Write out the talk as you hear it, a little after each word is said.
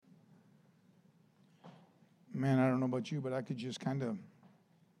Man, I don't know about you, but I could just I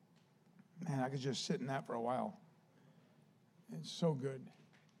could just sit in that for a while. It's so good.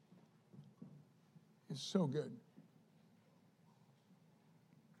 It's so good.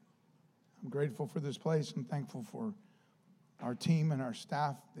 I'm grateful for this place. I'm thankful for our team and our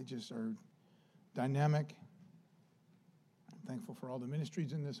staff. They just are dynamic. I'm thankful for all the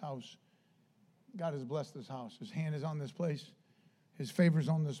ministries in this house. God has blessed this house. His hand is on this place. His favor is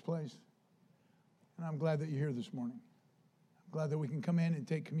on this place. And I'm glad that you're here this morning. I'm glad that we can come in and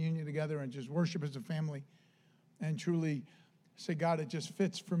take communion together and just worship as a family and truly say, God, it just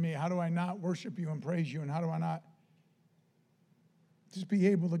fits for me. How do I not worship you and praise you? And how do I not just be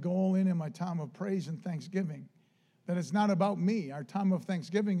able to go all in my time of praise and thanksgiving? That it's not about me. Our time of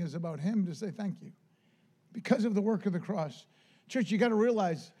thanksgiving is about him, to say thank you because of the work of the cross. Church, you got to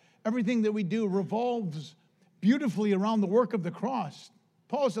realize everything that we do revolves beautifully around the work of the cross.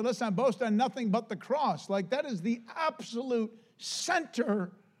 Paul said, let's not boast on nothing but the cross. Like, that is the absolute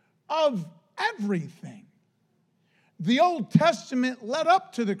center of everything. The Old Testament led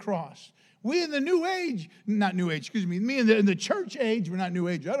up to the cross. We in the new age, not new age, excuse me, me in the church age, we're not new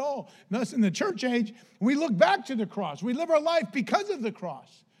age at all. Us in the church age, we look back to the cross. We live our life because of the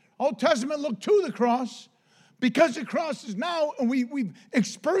cross. Old Testament looked to the cross because the cross is now, and we've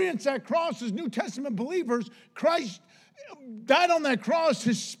experienced that cross as New Testament believers. Christ died on that cross.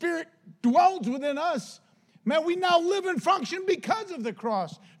 His Spirit dwells within us. Man, we now live and function because of the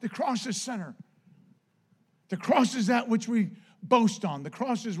cross. The cross is center. The cross is that which we boast on. The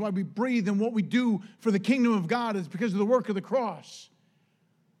cross is why we breathe, and what we do for the kingdom of God is because of the work of the cross.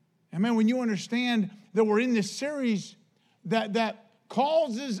 And man, when you understand that we're in this series that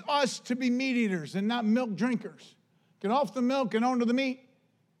causes us to be meat eaters and not milk drinkers. Get off the milk and onto the meat.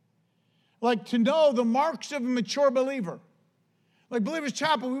 Like, to know the marks of a mature believer. Like Believers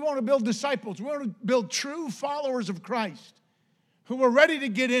Chapel, we want to build disciples. We want to build true followers of Christ who are ready to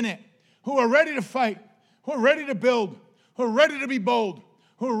get in it, who are ready to fight, who are ready to build, who are ready to be bold,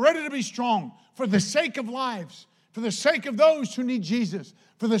 who are ready to be strong for the sake of lives, for the sake of those who need Jesus,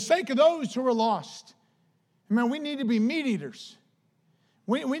 for the sake of those who are lost. Man, we need to be meat eaters.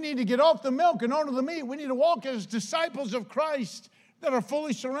 We need to get off the milk and onto the meat. We need to walk as disciples of Christ that are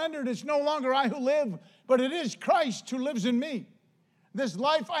fully surrendered. It's no longer I who live, but it is Christ who lives in me. This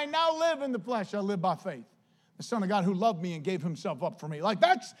life I now live in the flesh, I live by faith. The Son of God who loved me and gave himself up for me. Like,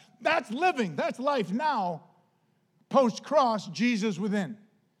 that's living. That's life now. Post-cross, Jesus within.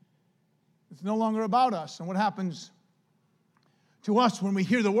 It's no longer about us. And what happens to us when we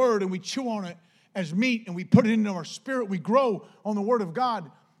hear the word and we chew on it as meat and we put it into our spirit, we grow on the word of God.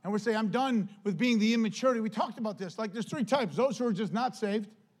 And we say, I'm done with being the immaturity. We talked about this. Like, there's three types. Those who are just not saved.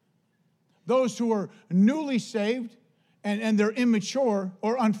 Those who are newly saved and they're immature.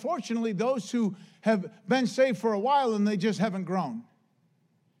 Or unfortunately, those who have been saved for a while and they just haven't grown.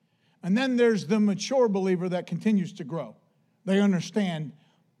 And then there's the mature believer that continues to grow. They understand,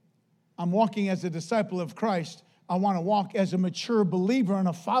 I'm walking as a disciple of Christ. I want to walk as a mature believer and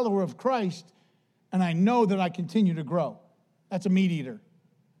a follower of Christ. And I know that I continue to grow. That's a meat eater.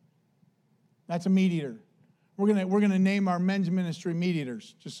 That's a meat eater. We're gonna name our men's ministry Meat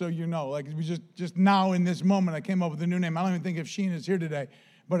Eaters, just so you know. Like, we just now in this moment, I came up with a new name. I don't even think if Sheen is here today,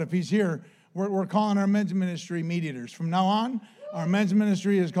 but if he's here, we're calling our men's ministry Meat Eaters. From now on, our men's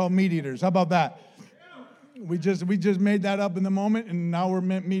ministry is called Meat Eaters. How about that? We just made that up in the moment, and now we're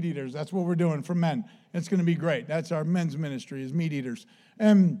meat eaters. That's what we're doing for men. It's going to be great. That's our men's ministry, is meat eaters.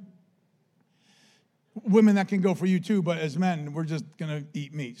 And women, that can go for you too, but as men, we're just going to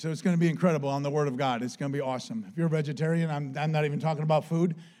eat meat. So it's going to be incredible on the Word of God. It's going to be awesome. If you're a vegetarian, I'm not even talking about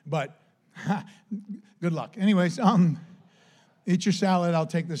food, but good luck. Anyways, eat your salad. I'll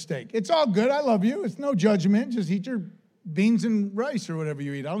take the steak. It's all good. I love you. It's no judgment. Just eat your beans and rice or whatever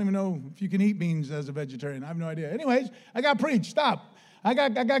you eat. I don't even know if you can eat beans as a vegetarian. I have no idea. Anyways, I got to preach. Stop. I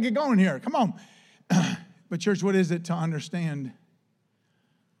got to get going here. Come on. But church, what is it to understand?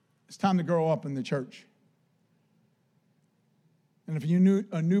 It's time to grow up in the church. And if you're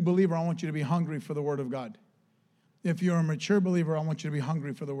a new believer, I want you to be hungry for the Word of God. If you're a mature believer, I want you to be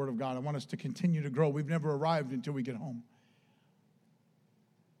hungry for the Word of God. I want us to continue to grow. We've never arrived until we get home.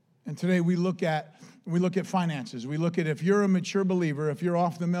 And today we look at finances. We look at, if you're a mature believer, if you're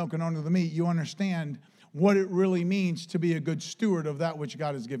off the milk and onto the meat, you understand what it really means to be a good steward of that which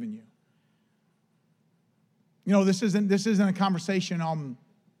God has given you. You know, this isn't a conversation on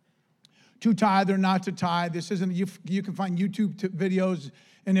to tithe or not to tithe. This isn't, you can find YouTube videos,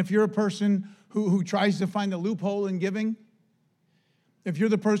 and if you're a person who tries to find a loophole in giving, if you're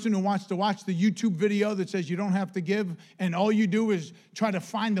the person who wants to watch the YouTube video that says you don't have to give, and all you do is try to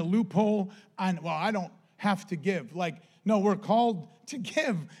find the loophole on, well, I don't have to give. Like, no, we're called to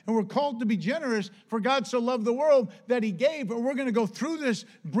give, and we're called to be generous, for God so loved the world that he gave. And we're going to go through this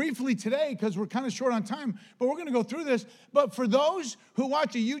briefly today because we're kind of short on time, but we're going to go through this. But for those who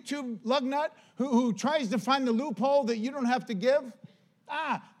watch a YouTube lug nut who tries to find the loophole that you don't have to give,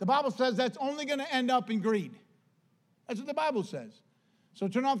 the Bible says that's only going to end up in greed. That's what the Bible says. So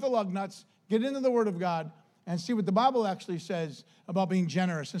turn off the lug nuts, get into the Word of God, and see what the Bible actually says about being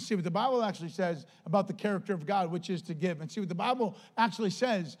generous, and see what the Bible actually says about the character of God, which is to give, and see what the Bible actually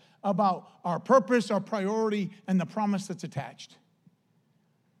says about our purpose, our priority, and the promise that's attached.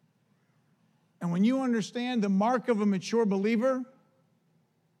 And when you understand the mark of a mature believer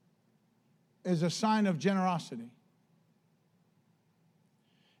is a sign of generosity,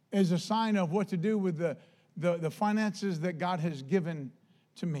 is a sign of what to do with the finances that God has given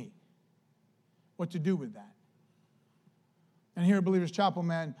to me, what to do with that. And here at Believers Chapel,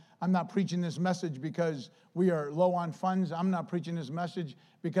 man, I'm not preaching this message because we are low on funds. I'm not preaching this message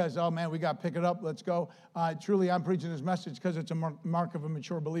because, oh man, we got to pick it up, let's go. Truly, I'm preaching this message because it's a mark of a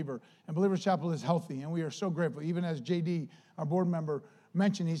mature believer. And Believers Chapel is healthy, and we are so grateful. Even as JD, our board member,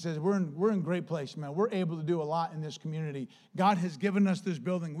 mentioned, he says, we're in great place, man. We're able to do a lot in this community. God has given us this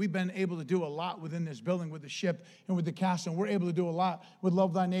building. We've been able to do a lot within this building with the ship and with the castle. We're able to do a lot with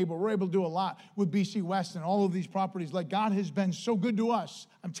Love Thy Neighbor. We're able to do a lot with BC West and all of these properties. Like, God has been so good to us.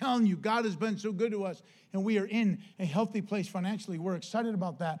 I'm telling you, God has been so good to us, and we are in a healthy place financially. We're excited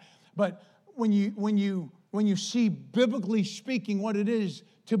about that. But when you see, biblically speaking, what it is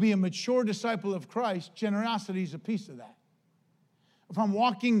to be a mature disciple of Christ, generosity is a piece of that. If I'm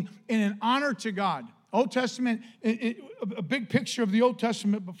walking in an honor to God, Old Testament, a big picture of the Old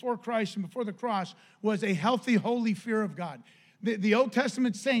Testament before Christ and before the cross was a healthy, holy fear of God. The Old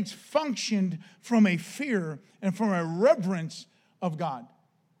Testament saints functioned from a fear and from a reverence of God.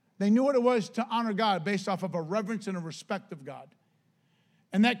 They knew what it was to honor God based off of a reverence and a respect of God.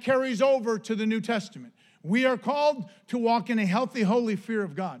 And that carries over to the New Testament. We are called to walk in a healthy, holy fear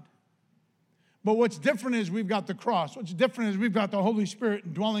of God. But what's different is we've got the cross. What's different is we've got the Holy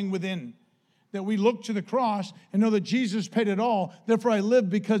Spirit dwelling within. That we look to the cross and know that Jesus paid it all. Therefore, I live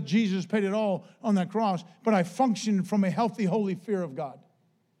because Jesus paid it all on that cross. But I function from a healthy, holy fear of God.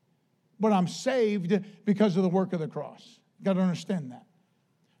 But I'm saved because of the work of the cross. You've got to understand that.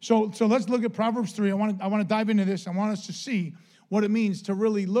 So let's look at Proverbs 3. I want to dive into this. I want us to see what it means to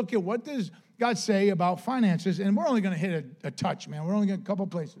really look at what does God say about finances. And we're only going to hit a touch, man. We're only going to a couple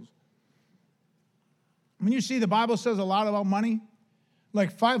places. When you see the Bible says a lot about money,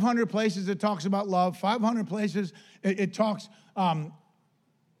 like 500 places it talks about love, 500 places it talks about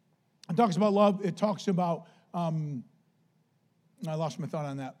love, it talks about, I lost my thought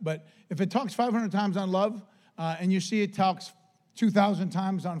on that, but if it talks 500 times on love and you see it talks 2,000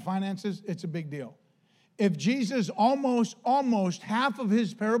 times on finances, it's a big deal. If Jesus almost half of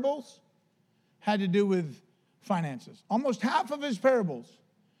his parables had to do with finances, almost half of his parables,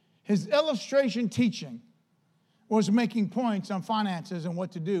 his illustration teaching was making points on finances and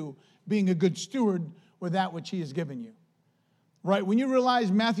what to do, being a good steward with that which he has given you. Right? When you realize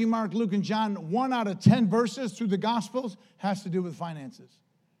Matthew, Mark, Luke, and John, 1 out of 10 verses through the Gospels has to do with finances.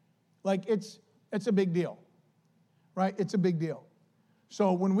 Like, it's a big deal. Right? It's a big deal.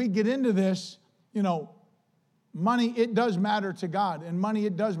 So when we get into this, money, it does matter to God, and money,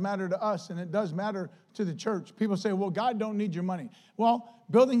 it does matter to us, and it does matter to the church. People say, well, God don't need your money. Well,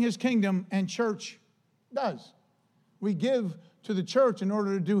 building his kingdom and church does. We give to the church in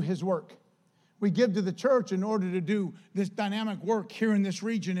order to do his work. We give to the church in order to do this dynamic work here in this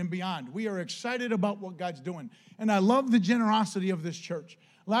region and beyond. We are excited about what God's doing. And I love the generosity of this church.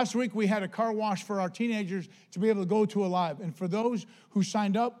 Last week, we had a car wash for our teenagers to be able to go to Alive. And for those who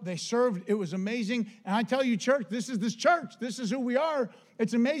signed up, they served. It was amazing. And I tell you, church, this is this church. This is who we are.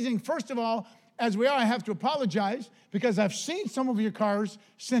 It's amazing. First of all, as we are, I have to apologize because I've seen some of your cars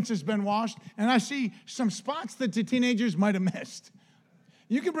since it's been washed, and I see some spots that the teenagers might have missed.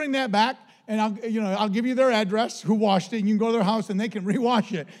 You can bring that back, and I'll give you their address, who washed it, and you can go to their house, and they can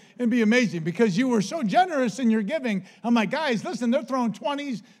rewash it and be amazing because you were so generous in your giving. I'm like, guys, listen, they're throwing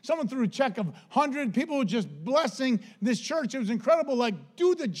 20s. Someone threw a check of 100. People were just blessing this church. It was incredible. Like,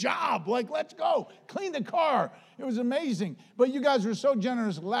 do the job. Like, let's go. Clean the car. It was amazing. But you guys were so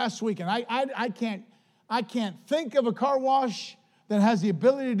generous last week, and I can't think of a car wash that has the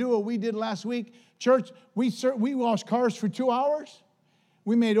ability to do what we did last week. Church, we washed cars for 2 hours.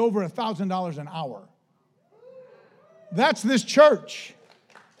 We made over $1,000 an hour. That's this church.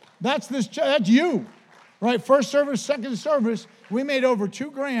 That's you, right? First service, second service, we made over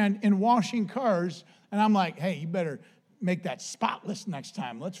 $2,000 in washing cars. And I'm like, hey, you better make that spotless next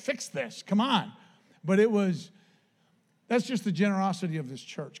time. Let's fix this. Come on. But that's just the generosity of this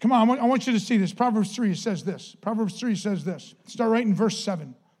church. Come on, I want you to see this. Proverbs 3 says this. Proverbs 3 says this. Start right in verse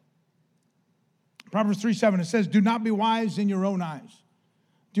 7. Proverbs 3:7, it says, do not be wise in your own eyes.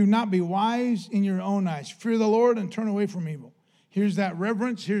 Do not be wise in your own eyes. Fear the Lord and turn away from evil. Here's that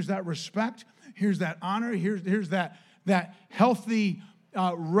reverence. Here's that respect. Here's that honor. Here's that healthy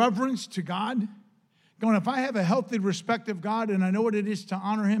reverence to God. Going, if I have a healthy respect of God and I know what it is to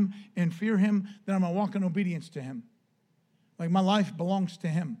honor him and fear him, then I'm going to walk in obedience to him. Like my life belongs to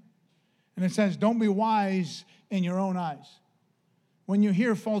him. And it says, don't be wise in your own eyes. When you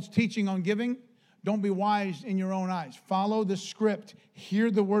hear false teaching on giving, don't be wise in your own eyes. Follow the script. Hear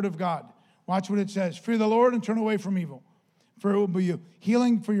the word of God. Watch what it says. Fear the Lord and turn away from evil. For it will be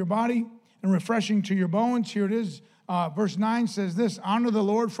healing for your body and refreshing to your bones. Here it is. Verse 9 says this, honor the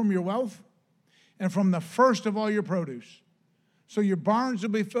Lord from your wealth and from the first of all your produce. So your barns will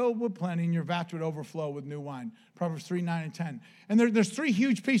be filled with plenty and your vats would overflow with new wine. Proverbs 3, 9, and 10. And there's three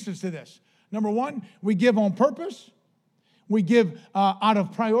huge pieces to this. Number one, we give on purpose. We give out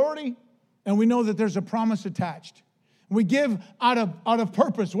of priority. And we know that there's a promise attached. We give out of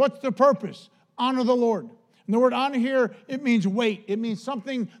purpose. What's the purpose? Honor the Lord. And the word honor here, it means weight. It means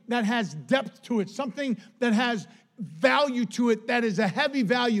something that has depth to it, something that has value to it, that is a heavy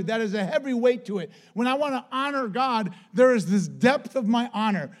value, that is a heavy weight to it. When I want to honor God, there is this depth of my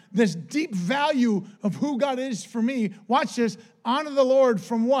honor, this deep value of who God is for me. Watch this. Honor the Lord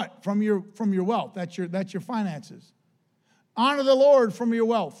from what? From your wealth. That's your finances. Honor the Lord from your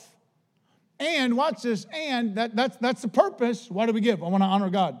wealth. And watch this, and that's the purpose. Why do we give? I want to honor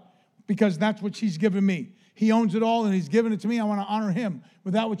God because that's what he's given me. He owns it all and he's given it to me. I want to honor him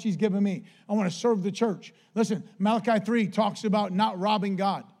with that which he's given me. I want to serve the church. Listen, Malachi 3 talks about not robbing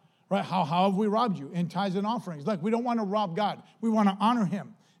God, right? How have we robbed you? In tithes and offerings. Like we don't want to rob God. We want to honor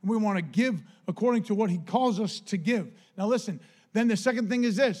him. We want to give according to what he calls us to give. Now listen, then the second thing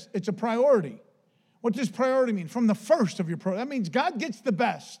is this. It's a priority. What does priority mean? From the first of your priority. That means God gets the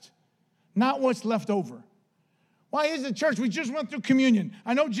best. Not what's left over. Why is it, church? We just went through communion.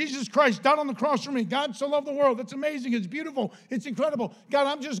 I know Jesus Christ died on the cross for me. God so loved the world. It's amazing. It's beautiful. It's incredible. God,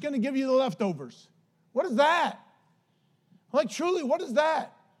 I'm just going to give you the leftovers. What is that? Like, truly, what is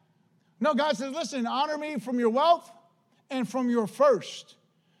that? No, God says, listen, honor me from your wealth and from your first.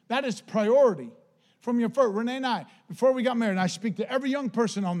 That is priority. From your first. Renee and I, before we got married, and I speak to every young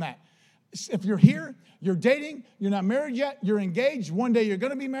person on that. If you're here, you're dating, you're not married yet, you're engaged, one day you're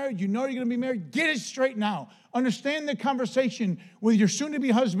going to be married, you know you're going to be married, get it straight now. Understand the conversation with your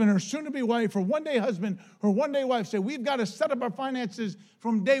soon-to-be husband or soon-to-be wife or one-day husband or one-day wife. Say, we've got to set up our finances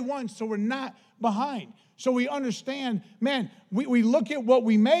from day one so we're not behind. So we understand, man, we look at what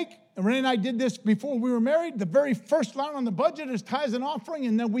we make, and Renee and I did this before we were married. The very first line on the budget is tithes and offering,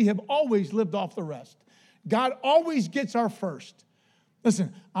 and then we have always lived off the rest. God always gets our first.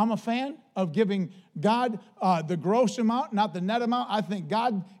 Listen, I'm a fan of giving God the gross amount, not the net amount. I think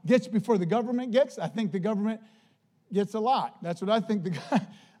God gets before the government gets. I think the government gets a lot. That's what I think.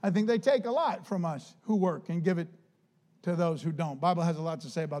 I think they take a lot from us who work and give it to those who don't. Bible has a lot to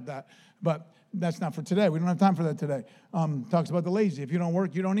say about that, but that's not for today. We don't have time for that today. Talks about the lazy. If you don't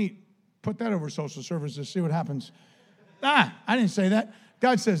work, you don't eat. Put that over social services, see what happens. I didn't say that.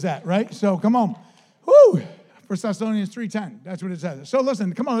 God says that, right? So come on. Woo! 1 Thessalonians 3:10. That's what it says. So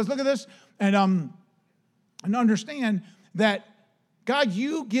listen, come on, let's look at this and understand that, God,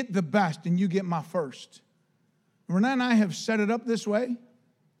 you get the best and you get my first. Renee and I have set it up this way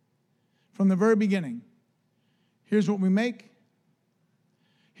from the very beginning. Here's what we make.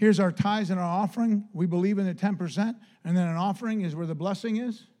 Here's our tithes and our offering. We believe in the 10%. And then an offering is where the blessing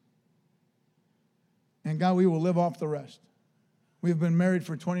is. And God, we will live off the rest. We have been married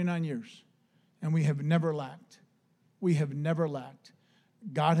for 29 years. And we have never lacked. We have never lacked.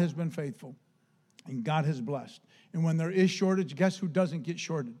 God has been faithful. And God has blessed. And when there is shortage, guess who doesn't get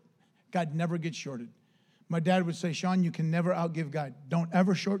shorted? God never gets shorted. My dad would say, Sean, you can never outgive God. Don't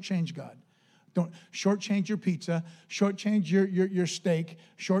ever shortchange God. Don't shortchange your pizza, shortchange your steak,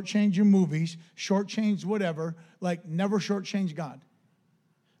 shortchange your movies, shortchange whatever. Like, never shortchange God.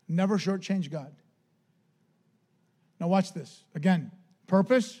 Never shortchange God. Now watch this. Again,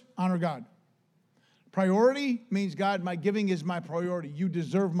 purpose, honor God. Priority means, God, my giving is my priority. You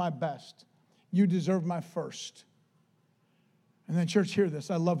deserve my best. You deserve my first. And then, church, hear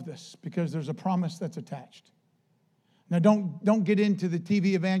this. I love this because there's a promise that's attached. Now, don't get into the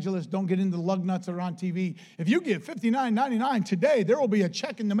TV evangelists. Don't get into the lug nuts that are on TV. If you give $59.99 today, there will be a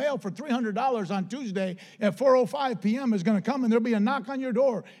check in the mail for $300 on Tuesday at 4:05 p.m. is going to come, and there'll be a knock on your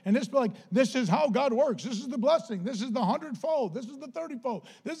door. And this be like, this is how God works. This is the blessing. This is the 100-fold. This is the 30-fold.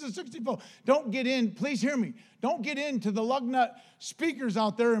 This is 60-fold. Don't get in. Please hear me. Don't get into the lug nut speakers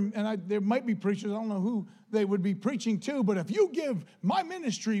out there, there might be preachers. I don't know who they would be preaching to, but if you give my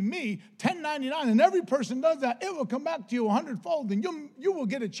ministry, me, $10.99, and every person does that, it will come back to you 100-fold, and you will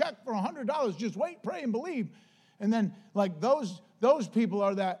get a check for $100. Just wait, pray, and believe. And then, like, those people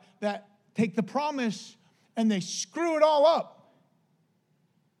are that take the promise and they screw it all up.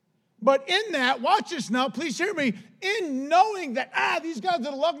 But in that, watch this now, please hear me, in knowing that, these guys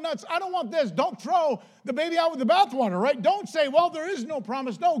are the lug nuts, I don't want this. Don't throw the baby out with the bathwater, right? Don't say, well, there is no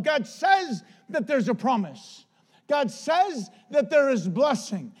promise. No, God says that there's a promise. God says that there is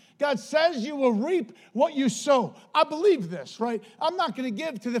blessing. God says you will reap what you sow. I believe this, right? I'm not going to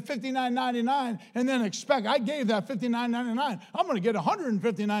give to the $59.99 and then expect, I gave that $59.99. I'm going to get $159.99,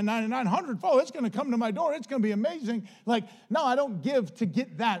 100-fold. It's going to come to my door. It's going to be amazing. Like, no, I don't give to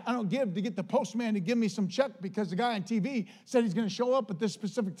get that. I don't give to get the postman to give me some check because the guy on TV said he's going to show up at this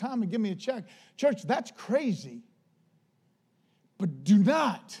specific time and give me a check. Church, that's crazy. But do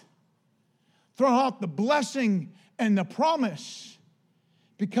not throw out the blessing and the promise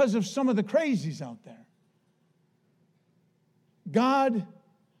because of some of the crazies out there. God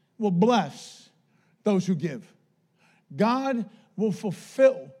will bless those who give. God will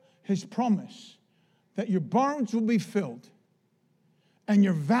fulfill his promise that your barns will be filled and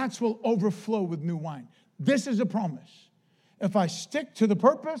your vats will overflow with new wine. This is a promise. If I stick to the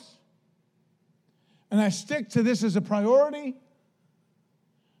purpose and I stick to this as a priority,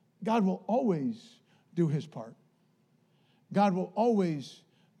 God will always do his part. God will always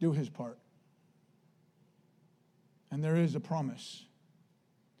do his part. And there is a promise.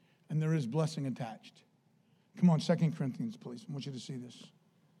 And there is blessing attached. Come on, 2 Corinthians, please. I want you to see this.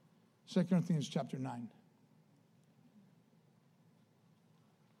 2 Corinthians chapter 9.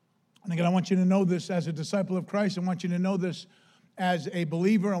 And again, I want you to know this as a disciple of Christ. I want you to know this as a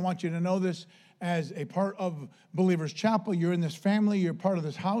believer. I want you to know this as a part of Believers Chapel. You're in this family. You're part of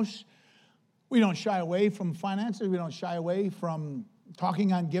this house. We don't shy away from finances. We don't shy away from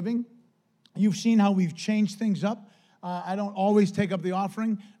talking on giving. You've seen how we've changed things up. I don't always take up the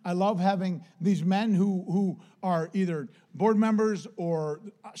offering. I love having these men who are either board members or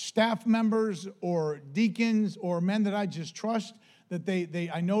staff members or deacons or men that I just trust, that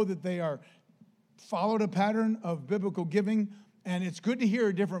I know that they are followed a pattern of biblical giving, and it's good to hear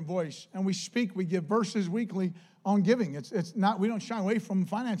a different voice. And we give verses weekly on giving. It's not, we don't shy away from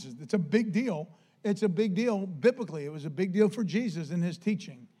finances. It's a big deal. It's a big deal biblically. It was a big deal for Jesus in his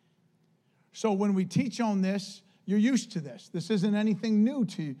teaching. So when we teach on this, you're used to this. This isn't anything new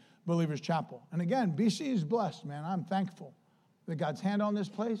to Believers Chapel. And again, BC is blessed, man. I'm thankful that God's hand on this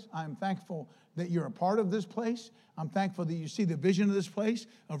place. I'm thankful that you're a part of this place. I'm thankful that you see the vision of this place,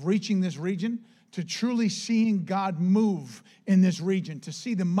 of reaching this region, to truly seeing God move in this region, to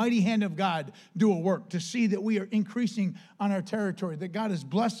see the mighty hand of God do a work, to see that we are increasing on our territory, that God is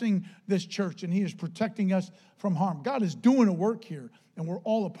blessing this church and he is protecting us from harm. God is doing a work here, and we're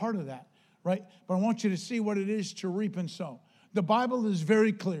all a part of that, right? But I want you to see what it is to reap and sow. The Bible is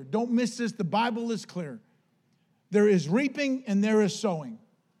very clear. Don't miss this. The Bible is clear. There is reaping and there is sowing.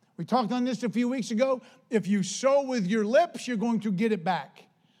 We talked on this a few weeks ago. If you sow with your lips, you're going to get it back.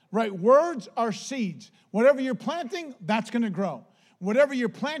 Right? Words are seeds. Whatever you're planting, that's going to grow. Whatever you're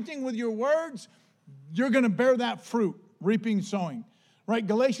planting with your words, you're going to bear that fruit, reaping, sowing. Right?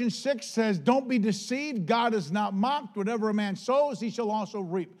 Galatians 6 says, don't be deceived. God is not mocked. Whatever a man sows, he shall also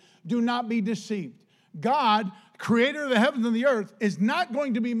reap. Do not be deceived. God, creator of the heavens and the earth, is not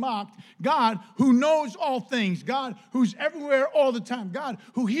going to be mocked. God, who knows all things. God, who's everywhere all the time. God,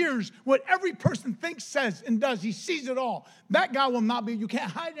 who hears what every person thinks, says, and does. He sees it all. That God will not be. You can't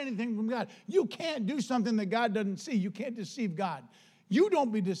hide anything from God. You can't do something that God doesn't see. You can't deceive God. You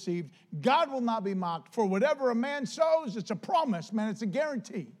don't be deceived. God will not be mocked. For whatever a man sows, it's a promise, man. It's a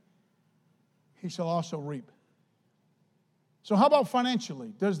guarantee. He shall also reap. So how about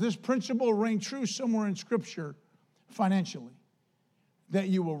financially? Does this principle reign true somewhere in Scripture financially? That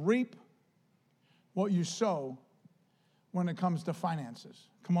you will reap what you sow when it comes to finances.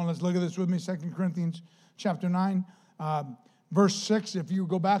 Come on, let's look at this with me. 2 Corinthians chapter 9, verse 6. If you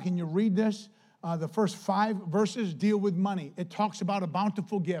go back and you read this, the first 5 verses deal with money. It talks about a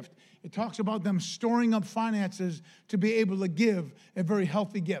bountiful gift. It talks about them storing up finances to be able to give a very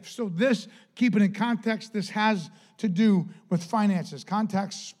healthy gift. So this, keep it in context, this has to do with finances.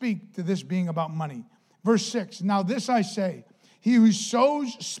 Contexts speak to this being about money. Verse 6, now this I say, he who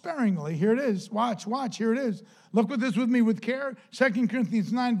sows sparingly, here it is, watch, here it is. Look at this with me with care. 2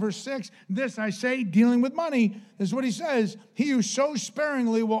 Corinthians 9, verse 6, this I say, dealing with money, this is what he says, he who sows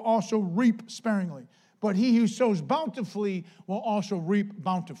sparingly will also reap sparingly. But he who sows bountifully will also reap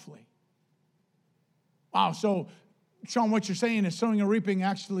bountifully. Wow, so, Sean, what you're saying is sowing and reaping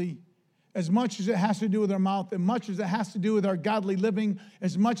actually, as much as it has to do with our mouth, as much as it has to do with our godly living,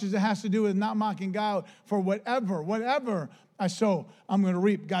 as much as it has to do with not mocking God, for whatever I sow, I'm going to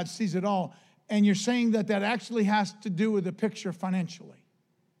reap. God sees it all. And you're saying that actually has to do with the picture financially.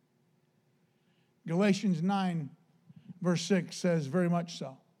 Galatians 9, verse 6 says very much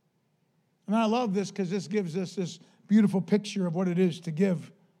so. And I love this because this gives us this beautiful picture of what it is to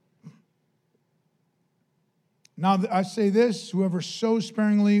give. Now I say this, whoever sows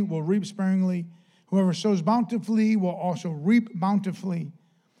sparingly will reap sparingly. Whoever sows bountifully will also reap bountifully.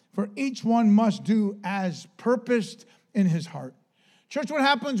 For each one must do as purposed in his heart. Church, what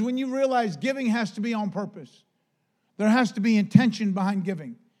happens when you realize giving has to be on purpose? There has to be intention behind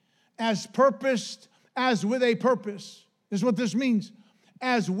giving. As purposed, as with a purpose. This is what this means.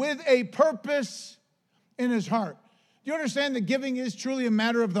 As with a purpose in his heart. Do you understand that giving is truly a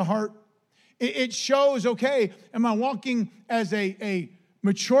matter of the heart? It shows, okay, am I walking as a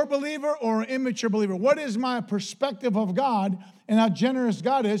mature believer or an immature believer? What is my perspective of God and how generous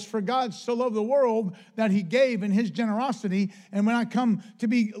God is? For God so loved the world that he gave in his generosity. And when I come to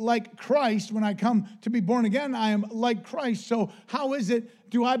be like Christ, when I come to be born again, I am like Christ. So how is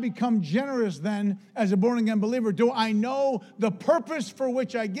it, do I become generous then as a born again believer? Do I know the purpose for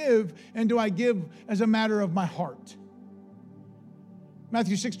which I give, and do I give as a matter of my heart?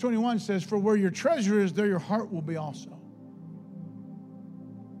 Matthew 6:21 says, for where your treasure is, there your heart will be also.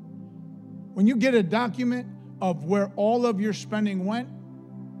 When you get a document of where all of your spending went,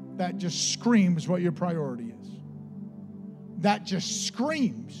 that just screams what your priority is. That just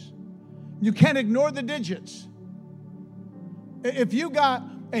screams. You can't ignore the digits. If you got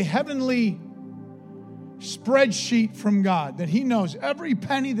a heavenly spreadsheet from God that he knows every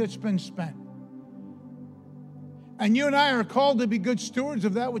penny that's been spent, and you and I are called to be good stewards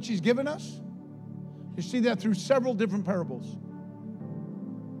of that which he's given us. You see that through several different parables.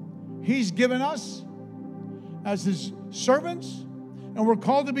 He's given us as his servants, and we're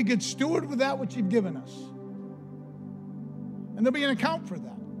called to be good steward with that which he's given us. And there'll be an account for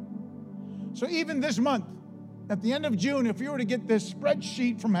that. So even this month, at the end of June, if you were to get this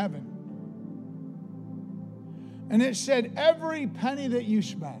spreadsheet from heaven, and it said every penny that you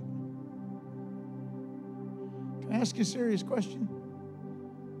spent, can I ask you a serious question?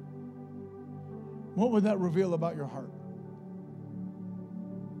 What would that reveal about your heart?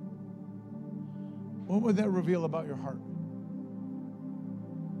 What would that reveal about your heart?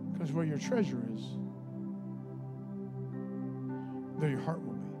 Because where your treasure is, there your heart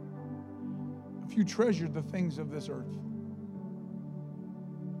will be. If you treasure the things of this earth,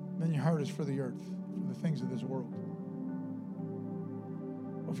 then your heart is for the earth, for the things of this world.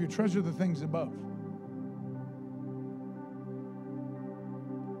 If you treasure the things above,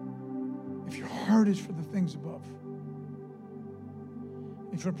 if your heart is for the things above,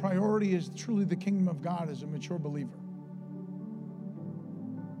 if your priority is truly the kingdom of God as a mature believer,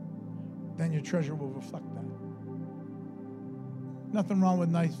 then your treasure will reflect that. Nothing wrong with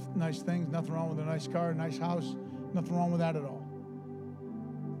nice things, nothing wrong with a nice car, a nice house, nothing wrong with that at all.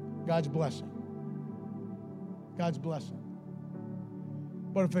 God's blessing. God's blessing.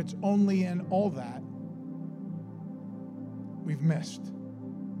 But if it's only in all that, we've missed.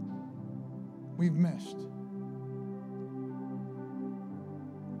 We've missed.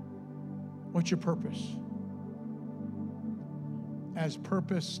 What's your purpose? As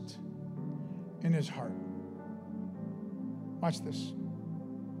purposed in his heart. Watch this.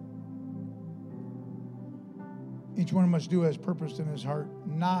 Each one must do as purposed in his heart,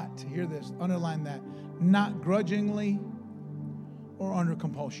 not, hear this, underline that, not grudgingly or under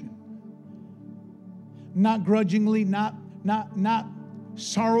compulsion. Not grudgingly, not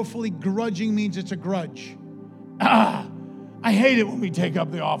sorrowfully. Grudging means it's a grudge. I hate it when we take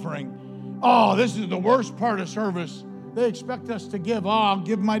up the offering. Oh, this is the worst part of service. They expect us to give. Oh, I'll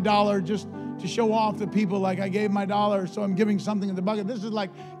give my $1 just to show off to people like I gave my $1, so I'm giving something in the bucket. This is like,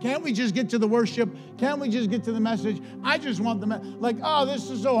 can't we just get to the worship? Can't we just get to the message? I just want the like, oh,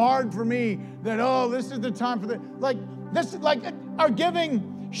 this is so hard for me that, oh, this is the time for the, like, this is like, our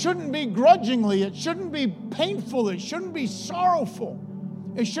giving shouldn't be grudgingly. It shouldn't be painful. It shouldn't be sorrowful.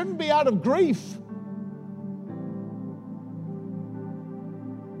 It shouldn't be out of grief.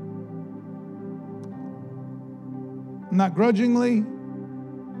 Not grudgingly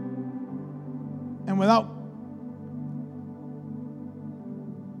and without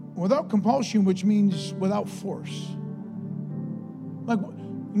compulsion, which means without force. Like,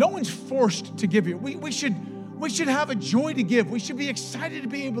 no one's forced to give you. We should have a joy to give. We should be excited to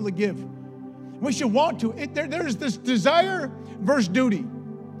be able to give. We should want to. There's this desire versus duty.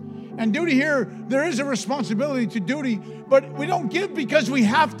 And duty here, there is a responsibility to duty, but we don't give because we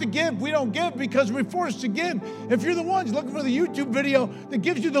have to give. We don't give because we're forced to give. If you're the ones looking for the YouTube video that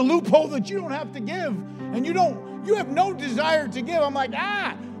gives you the loophole that you don't have to give, and you have no desire to give, I'm like,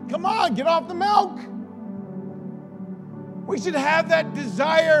 come on, get off the milk. We should have that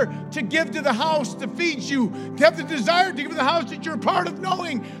desire to give to the house that feeds you, to have the desire to give to the house that you're a part of,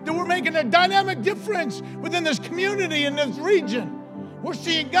 knowing that we're making a dynamic difference within this community and this region. We're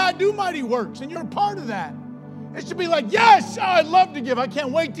seeing God do mighty works, and you're a part of that. It should be like, yes, I'd love to give. I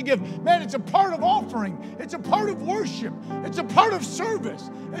can't wait to give. Man, it's a part of offering. It's a part of worship. It's a part of service.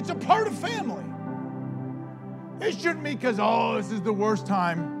 It's a part of family. It shouldn't be because, this is the worst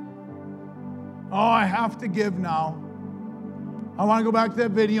time. I have to give now. I want to go back to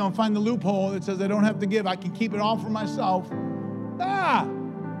that video and find the loophole that says I don't have to give. I can keep it all for myself.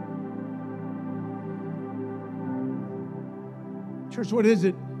 Church, what is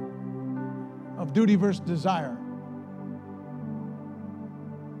it of duty versus desire?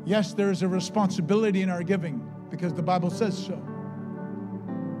 Yes, there is a responsibility in our giving because the Bible says so.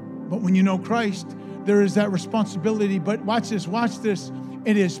 But when you know Christ, there is that responsibility. But watch this.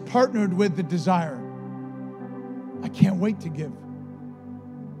 It is partnered with the desire. I can't wait to give.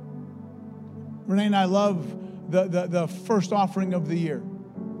 Renee and I love the first offering of the year.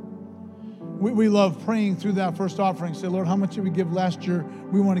 We love praying through that first offering. Say, Lord, how much did we give last year?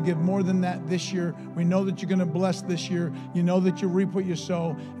 We want to give more than that this year. We know that you're going to bless this year. You know that you reap what you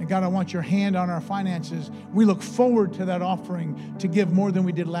sow. And God, I want your hand on our finances. We look forward to that offering to give more than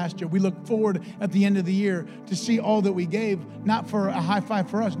we did last year. We look forward at the end of the year to see all that we gave, not for a high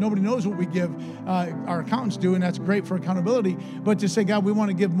five for us. Nobody knows what we give. Our accountants do, and that's great for accountability. But to say, God, we want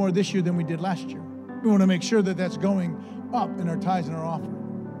to give more this year than we did last year. We want to make sure that that's going up in our tithes and our offering.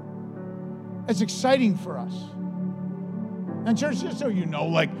 It's exciting for us. And church, just so you know,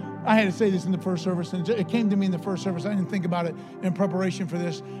 like I had to say this in the first service, and it came to me in the first service. I didn't think about it in preparation for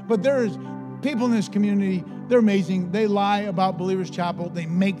this. But there's people in this community, they're amazing. They lie about Believers Chapel. They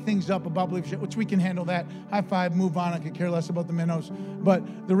make things up about Believers Chapel, which we can handle that. High five, move on. I could care less about the minnows.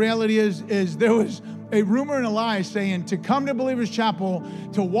 But the reality is there was a rumor and a lie saying to come to Believers Chapel,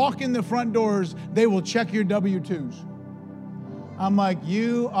 to walk in the front doors, they will check your W-2s. I'm like,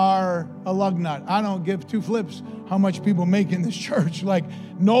 you are a lug nut. I don't give two flips how much people make in this church. Like,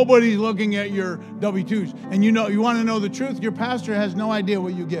 nobody's looking at your W-2s. And you want to know the truth? Your pastor has no idea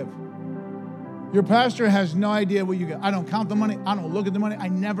what you give. Your pastor has no idea what you give. I don't count the money. I don't look at the money. I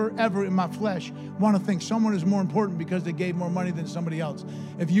never, ever in my flesh want to think someone is more important because they gave more money than somebody else.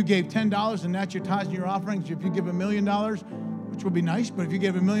 If you gave $10 and that's your tithes and your offerings, if you give $1 million, which would be nice, but if you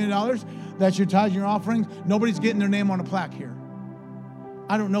gave $1 million, that's your tithes and your offerings, nobody's getting their name on a plaque here.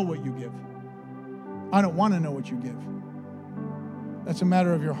 I don't know what you give. I don't want to know what you give. That's a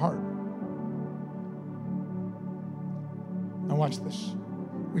matter of your heart. Now watch this.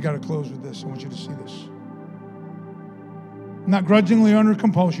 We got to close with this. I want you to see this. Not grudgingly or under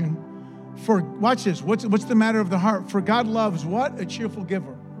compulsion. Watch this. What's the matter of the heart? For God loves what? A cheerful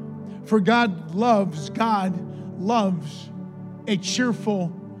giver. For God loves a cheerful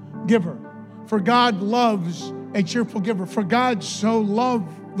giver. For God loves a cheerful giver. For God so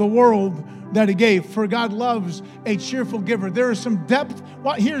loved the world that he gave. For God loves a cheerful giver. There is some depth.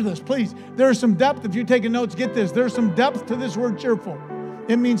 Hear this, please. There is some depth. If you're taking notes, get this. There's some depth to this word cheerful.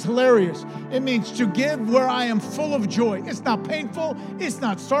 It means hilarious. It means to give where I am full of joy. It's not painful. It's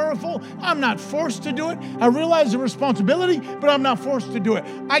not sorrowful. I'm not forced to do it. I realize the responsibility, but I'm not forced to do it.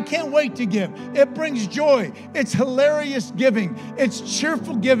 I can't wait to give. It brings joy. It's hilarious giving. It's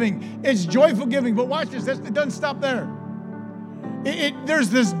cheerful giving. It's joyful giving. But watch this. It doesn't stop there. There's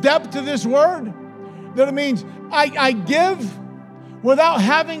this depth to this word that it means I give without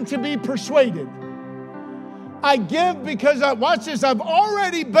having to be persuaded. I give because, watch this, I've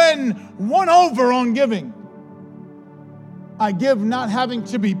already been won over on giving. I give not having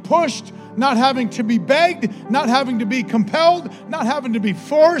to be pushed, not having to be begged, not having to be compelled, not having to be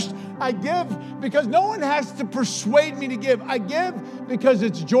forced. I give because no one has to persuade me to give. I give because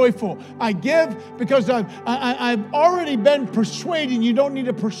it's joyful. I give because I've already been persuaded. You don't need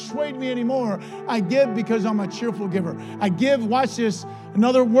to persuade me anymore. I give because I'm a cheerful giver. I give, watch this,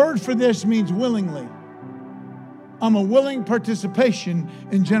 another word for this means willingly. I'm a willing participation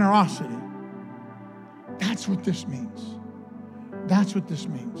in generosity. That's what this means. That's what this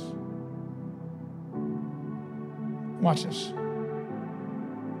means. Watch this.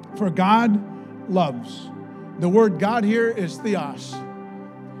 For God loves. The word God here is theos.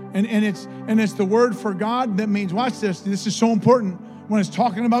 And it's the word for God that means, watch this, this is so important when it's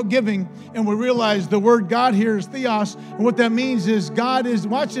talking about giving, and we realize the word God here is theos, and what that means is God is,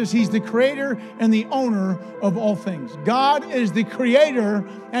 watch this, He's the creator and the owner of all things. God is the creator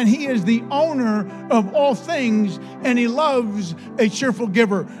and He is the owner of all things, and He loves a cheerful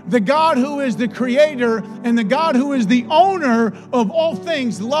giver. The God who is the creator and the God who is the owner of all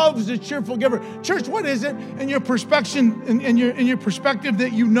things loves a cheerful giver. Church, what is it in your perspective, in your perspective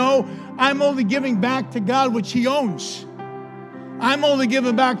that you know I'm only giving back to God which He owns? I'm only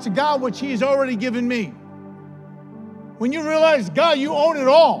giving back to God what He's already given me. When you realize, God, you own it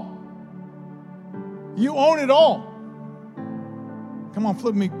all. You own it all. Come on,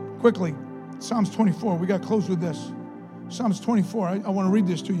 flip me quickly. Psalms 24. We got to close with this. Psalms 24. I want to read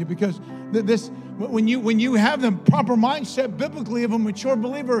this to you because this, when you have the proper mindset biblically of a mature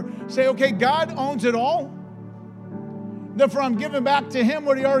believer, say, okay, God owns it all. Therefore, I'm giving back to Him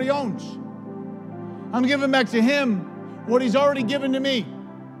what He already owns. I'm giving back to Him what He's already given to me.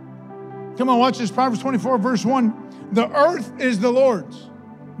 Come on, watch this. Proverbs 24, verse 1. The earth is the Lord's.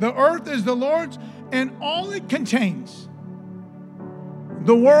 The earth is the Lord's and all it contains.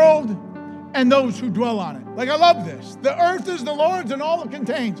 The world and those who dwell on it. Like, I love this. The earth is the Lord's and all it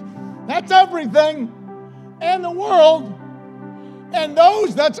contains. That's everything. And the world and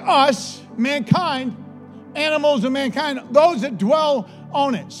those, that's us, mankind, animals and mankind, those that dwell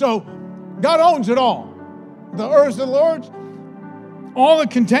on it. So God owns it all. The earth is the Lord's, all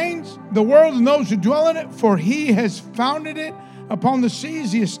it contains, the world and those who dwell in it, for He has founded it upon the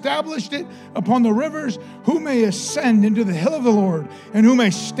seas, He established it upon the rivers. Who may ascend into the hill of the Lord, and who may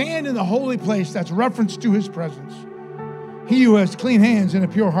stand in the holy place? That's reference to His presence. He who has clean hands and a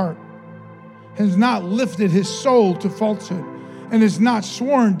pure heart has not lifted his soul to falsehood, and has not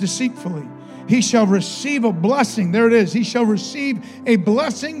sworn deceitfully. He shall receive a blessing. There it is. He shall receive a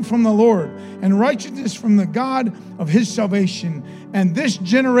blessing from the Lord and righteousness from the God of his salvation. And this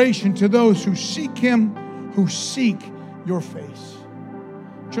generation to those who seek Him, who seek your face.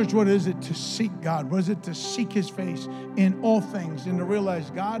 Church, what is it to seek God? What is it to seek His face in all things and to realize,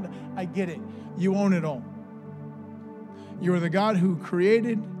 God, I get it. You own it all. You are the God who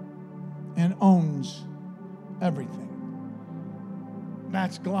created and owns everything.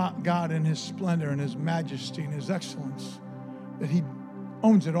 That's God in His splendor and His majesty and His excellence, that He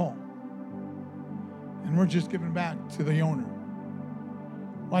owns it all. And we're just giving back to the owner.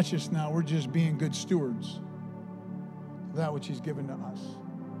 Watch this now. We're just being good stewards of that which He's given to us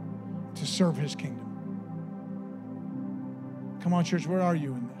to serve His kingdom. Come on, church, where are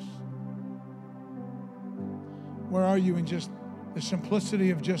you in this? Where are you in just the simplicity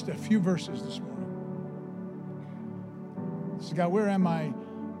of just a few verses this morning? So God, where am I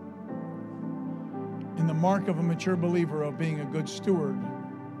in the mark of a mature believer of being a good steward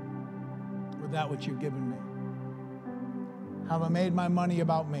with that which You've given me? Have I made my money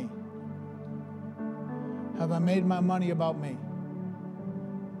about me? Have I made my money about me?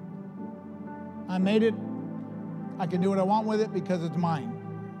 I made it. I can do what I want with it because it's mine.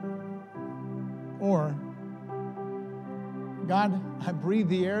 Or, God, I breathe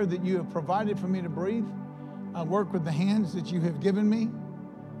the air that You have provided for me to breathe. I work with the hands that You have given me.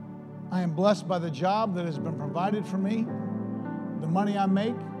 I am blessed by the job that has been provided for me. The money I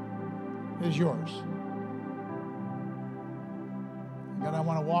make is Yours. God, I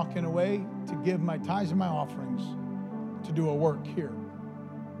want to walk in a way to give my tithes and my offerings to do a work here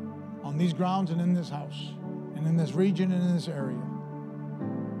on these grounds and in this house and in this region and in this area.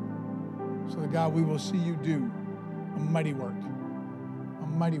 So that, God, we will see You do a mighty work. A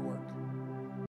mighty work.